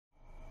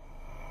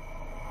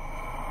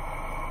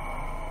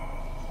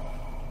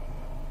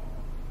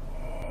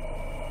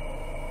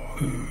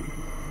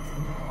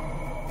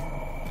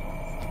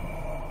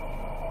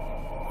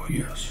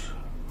Yes.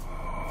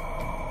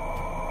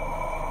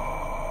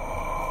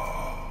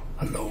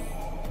 Hello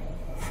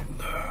from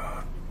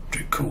the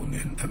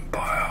Draconian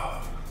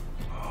Empire.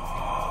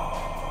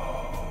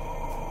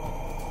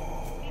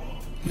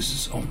 This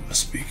is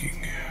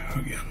speaking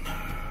again.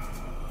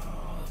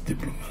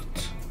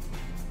 Diplomat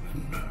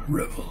and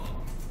rebel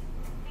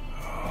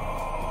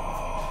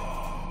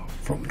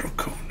from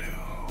Draconia.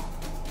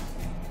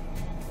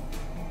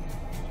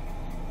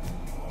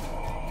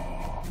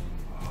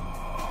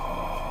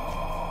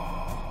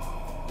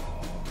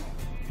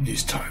 In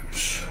these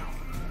times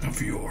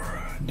of your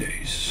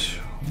days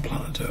on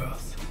planet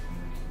Earth,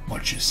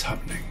 much is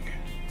happening.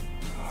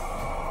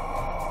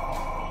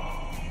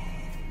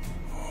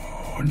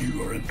 When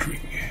you are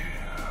entering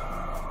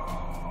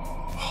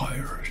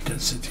higher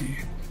density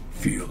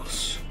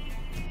fields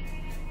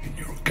in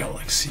your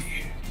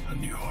galaxy,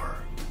 and you are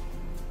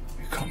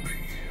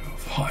becoming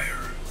of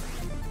higher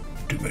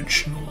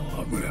dimensional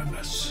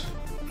awareness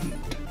and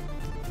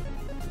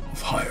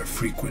of higher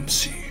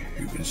frequency,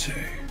 you can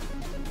say.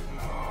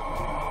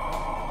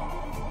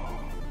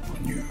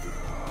 And you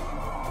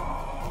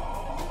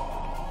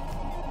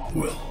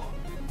will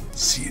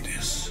see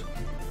this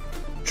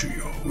through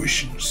your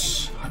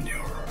visions and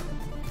your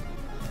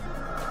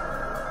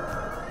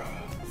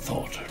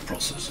thought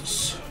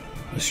processes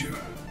as you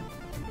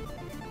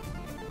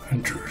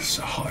enter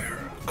a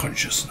higher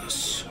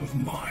consciousness of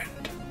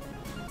mind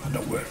and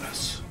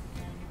awareness.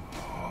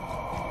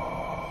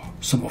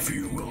 Some of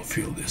you will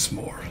feel this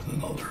more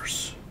than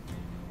others,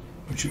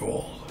 but you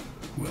all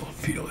will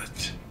feel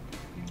it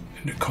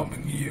in the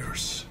coming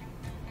years.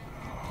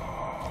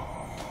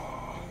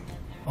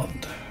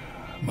 And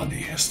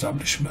many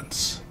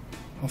establishments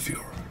of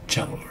your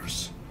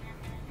channelers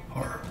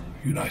are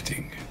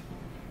uniting.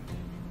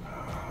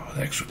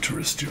 The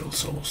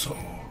extraterrestrials also.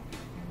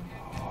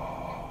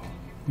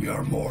 We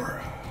are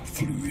more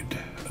fluid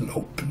and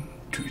open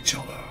to each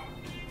other.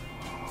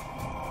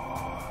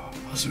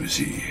 As we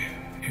see,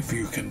 if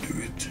you can do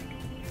it,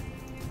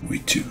 we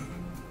too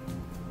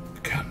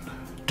can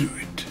do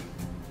it.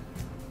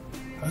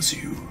 As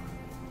you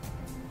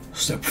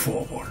step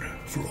forward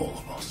for all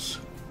of us.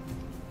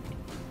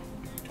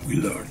 We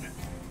learn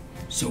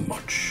so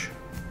much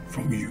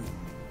from you,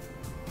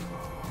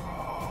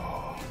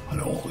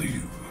 and all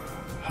you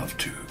have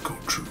to go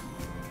through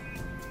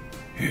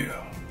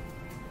here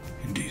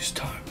in these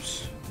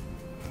times.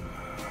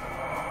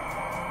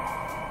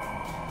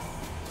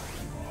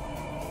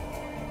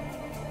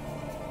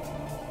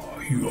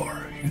 You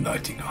are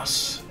uniting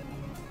us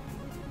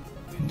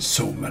in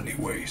so many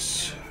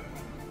ways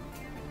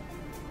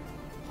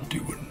that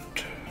you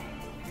wouldn't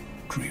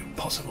dream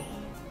possible.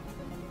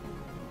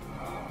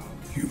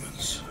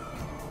 Humans.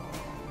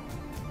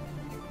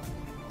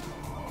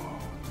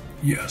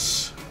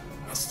 Yes,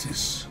 as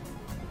this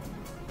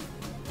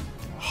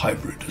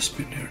hybrid has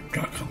been here,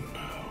 Dragon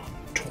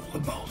told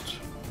about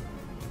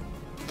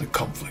the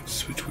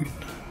conflicts between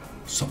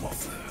some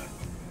of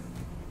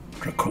the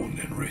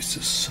Draconian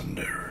races and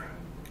their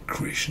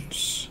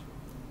creations.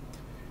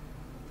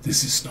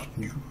 This is not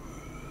new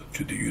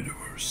to the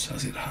universe,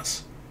 as it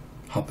has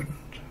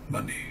happened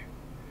many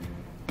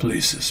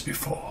places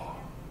before.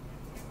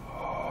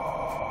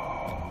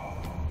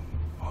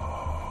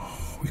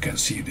 We can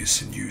see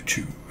this in you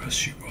too,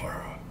 as you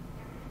are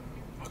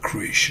a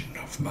creation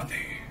of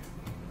many,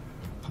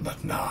 and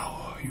that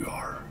now you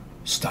are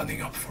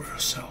standing up for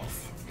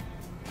yourself.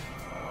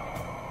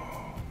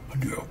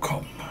 And you have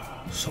come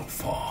so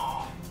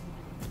far,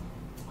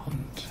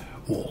 and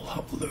all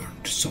have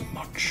learned so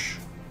much.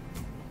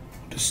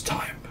 It is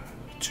time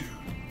to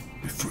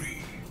be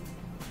free,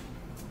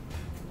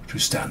 to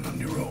stand on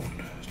your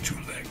own two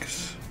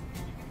legs,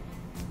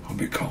 and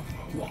become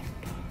one.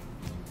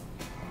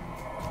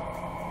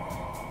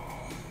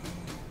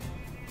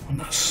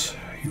 And as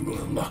you will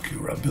unlock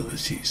your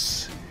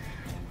abilities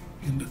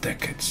in the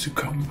decades to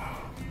come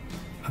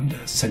and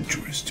the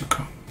centuries to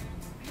come,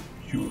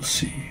 you will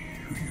see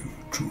who you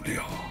truly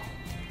are.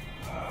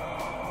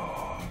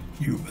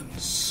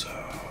 Humans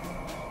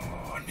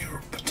and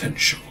your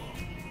potential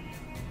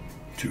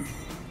to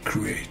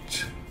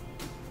create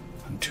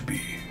and to be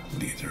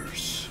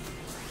leaders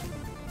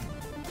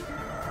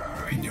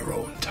in your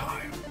own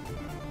time.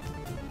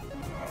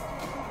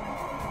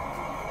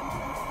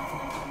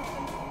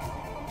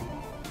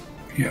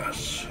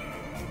 Yes,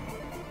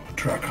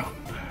 Dragon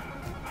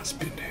has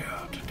been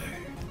here today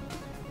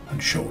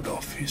and showed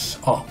off his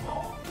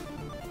armor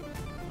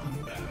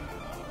and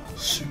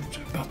suit,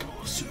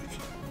 battle suit.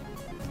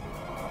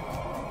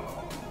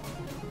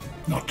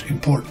 Not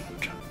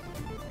important,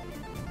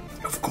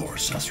 of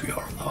course, as we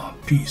are on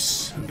a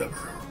peace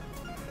endeavor,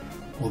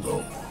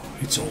 although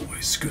it's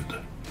always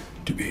good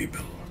to be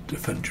able to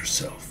defend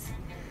yourself,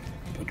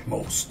 but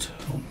most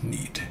don't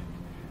need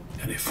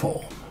any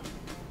form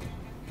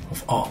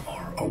of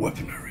armor or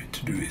weaponry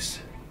to do this,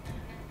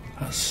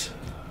 as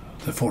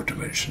the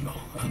fourth-dimensional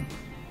and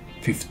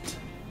fifth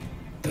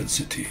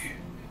density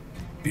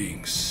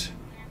beings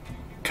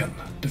can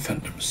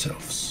defend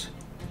themselves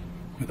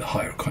with a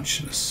higher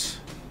consciousness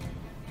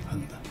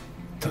and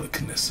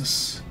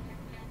telekinesis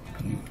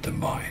and the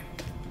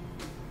mind.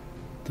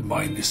 The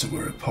mind is a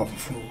very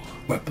powerful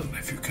weapon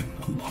if you can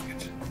unlock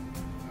it.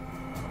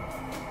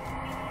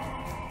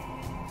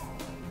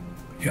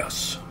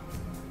 Yes.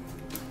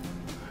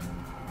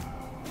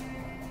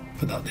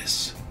 But that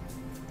is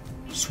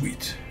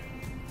sweet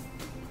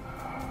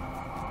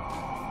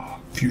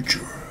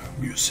future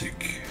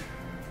music.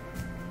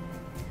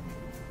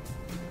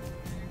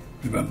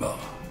 Remember,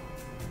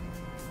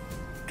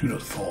 do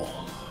not fall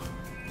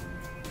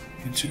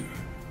into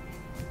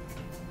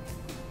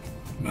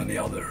many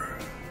other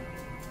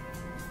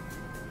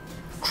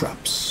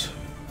traps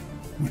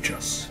which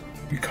has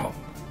become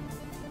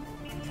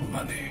for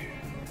many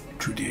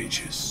through the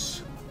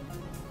ages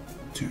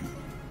to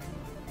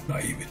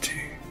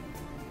naivety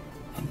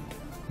and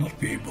not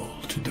be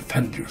able to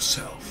defend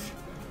yourself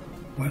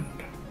when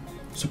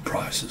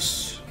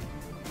surprises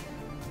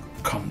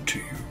come to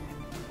you.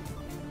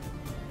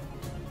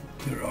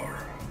 There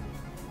are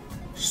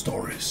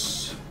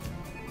stories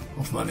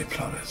of many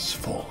planets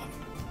fallen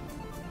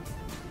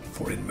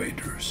for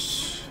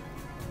invaders,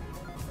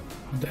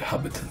 and the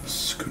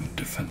inhabitants couldn't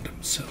defend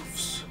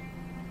themselves,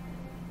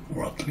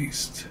 or at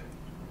least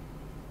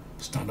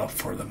stand up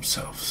for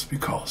themselves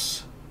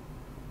because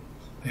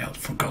they had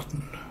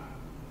forgotten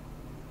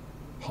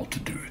how to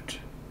do it.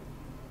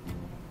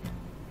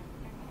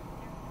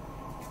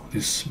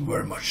 This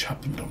very much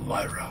happened on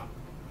Lyra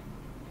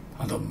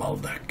and on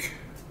Maldek,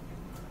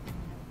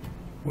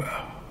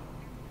 where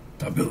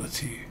the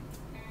ability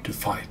to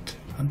fight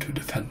and to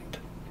defend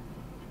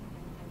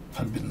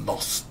had been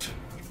lost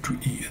through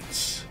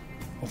eons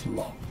of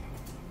love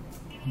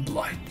and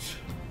light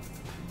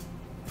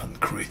and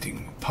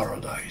creating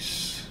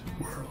paradise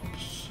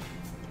worlds.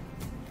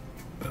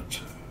 But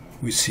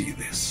we see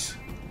this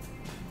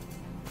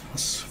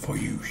as for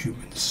you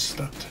humans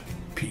that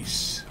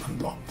peace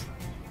and love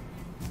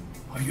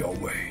are your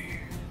way,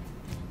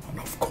 and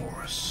of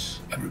course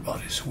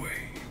everybody's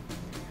way.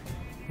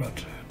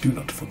 But do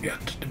not forget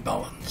the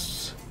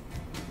balance.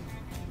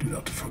 Do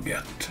not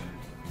forget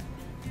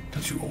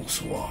that you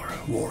also are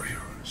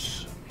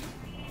warriors.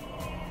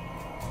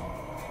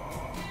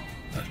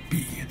 That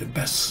be the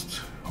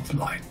best of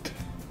light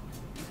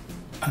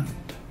and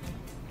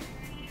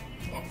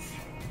of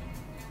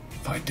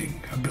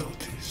fighting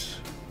abilities.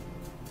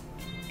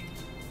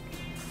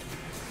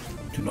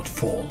 Do not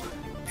fall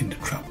in the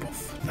trap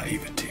of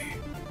naivety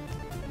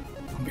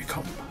and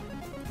become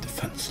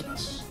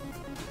defenseless.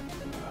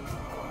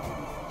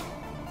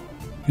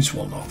 Is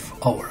one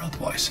of our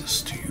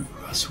advices to you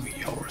as we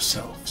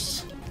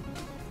ourselves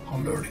are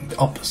learning the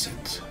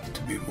opposite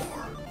to be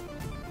more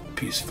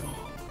peaceful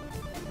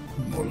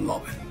and more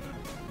loving.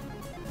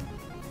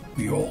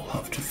 We all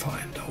have to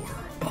find our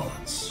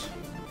balance,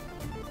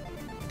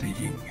 the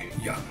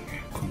yin-yang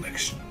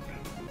connection,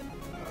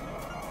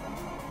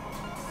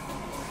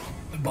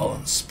 the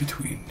balance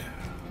between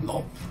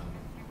love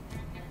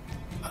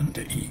and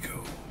the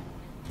ego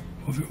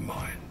of your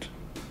mind.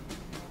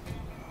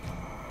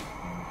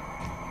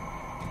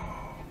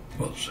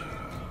 But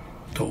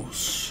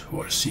those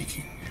who are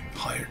seeking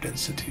higher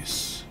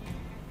densities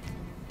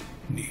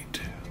need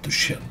to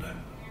shed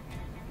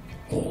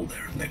all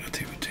their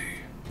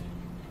negativity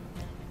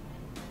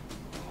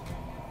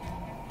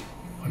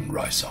and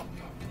rise up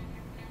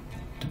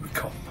to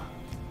become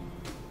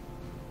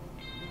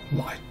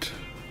light.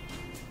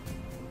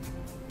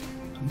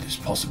 And it is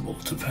possible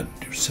to defend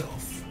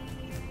yourself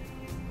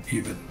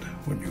even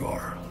when you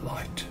are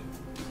light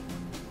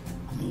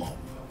and love.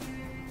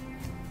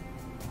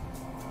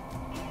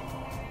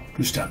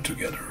 To stand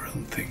together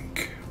and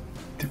think,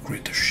 to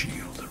create a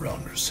shield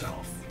around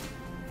yourself,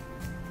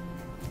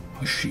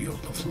 a shield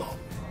of love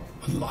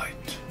and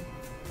light.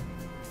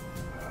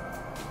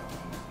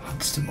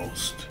 That's the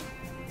most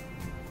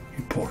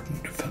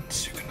important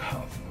defense you can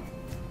have.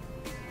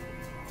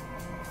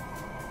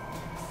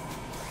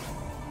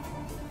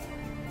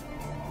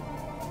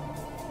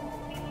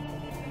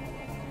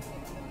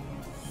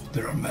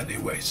 There are many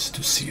ways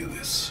to see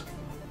this,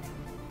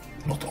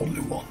 not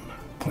only one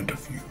point of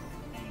view.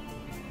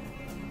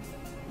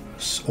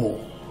 As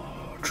all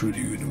through the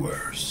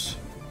universe,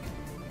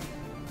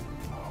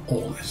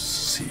 all is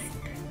seeing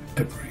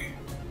every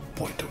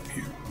point of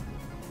view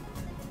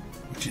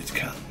which it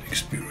can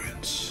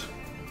experience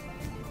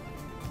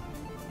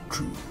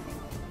through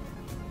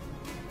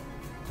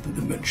the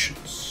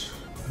dimensions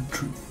and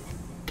through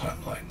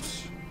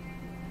timelines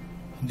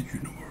and the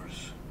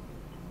universe.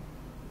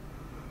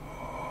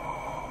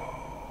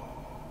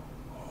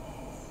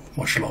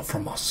 Much love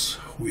from us.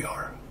 We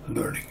are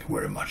learning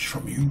very much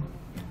from you,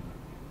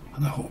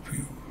 and I hope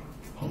you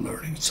are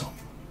learning some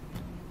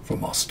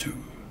from us too.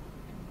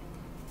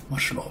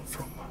 Much love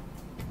from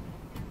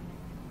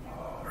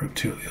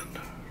Reptilian,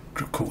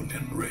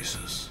 Draconian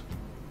races.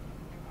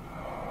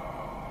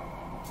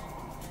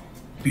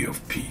 Be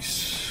of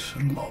peace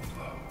and love,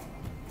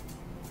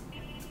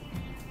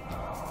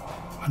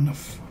 and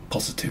of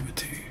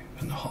positivity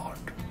in the heart.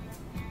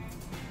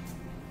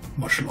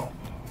 Much love.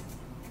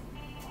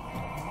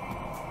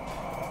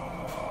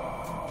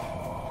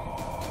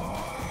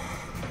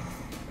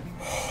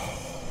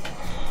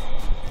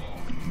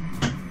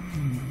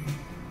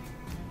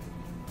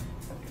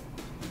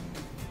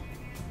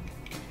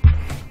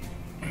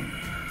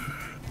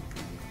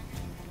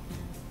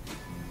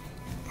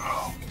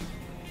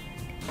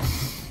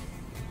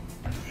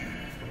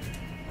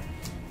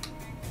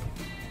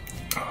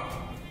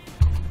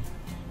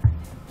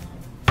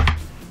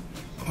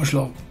 Much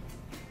love.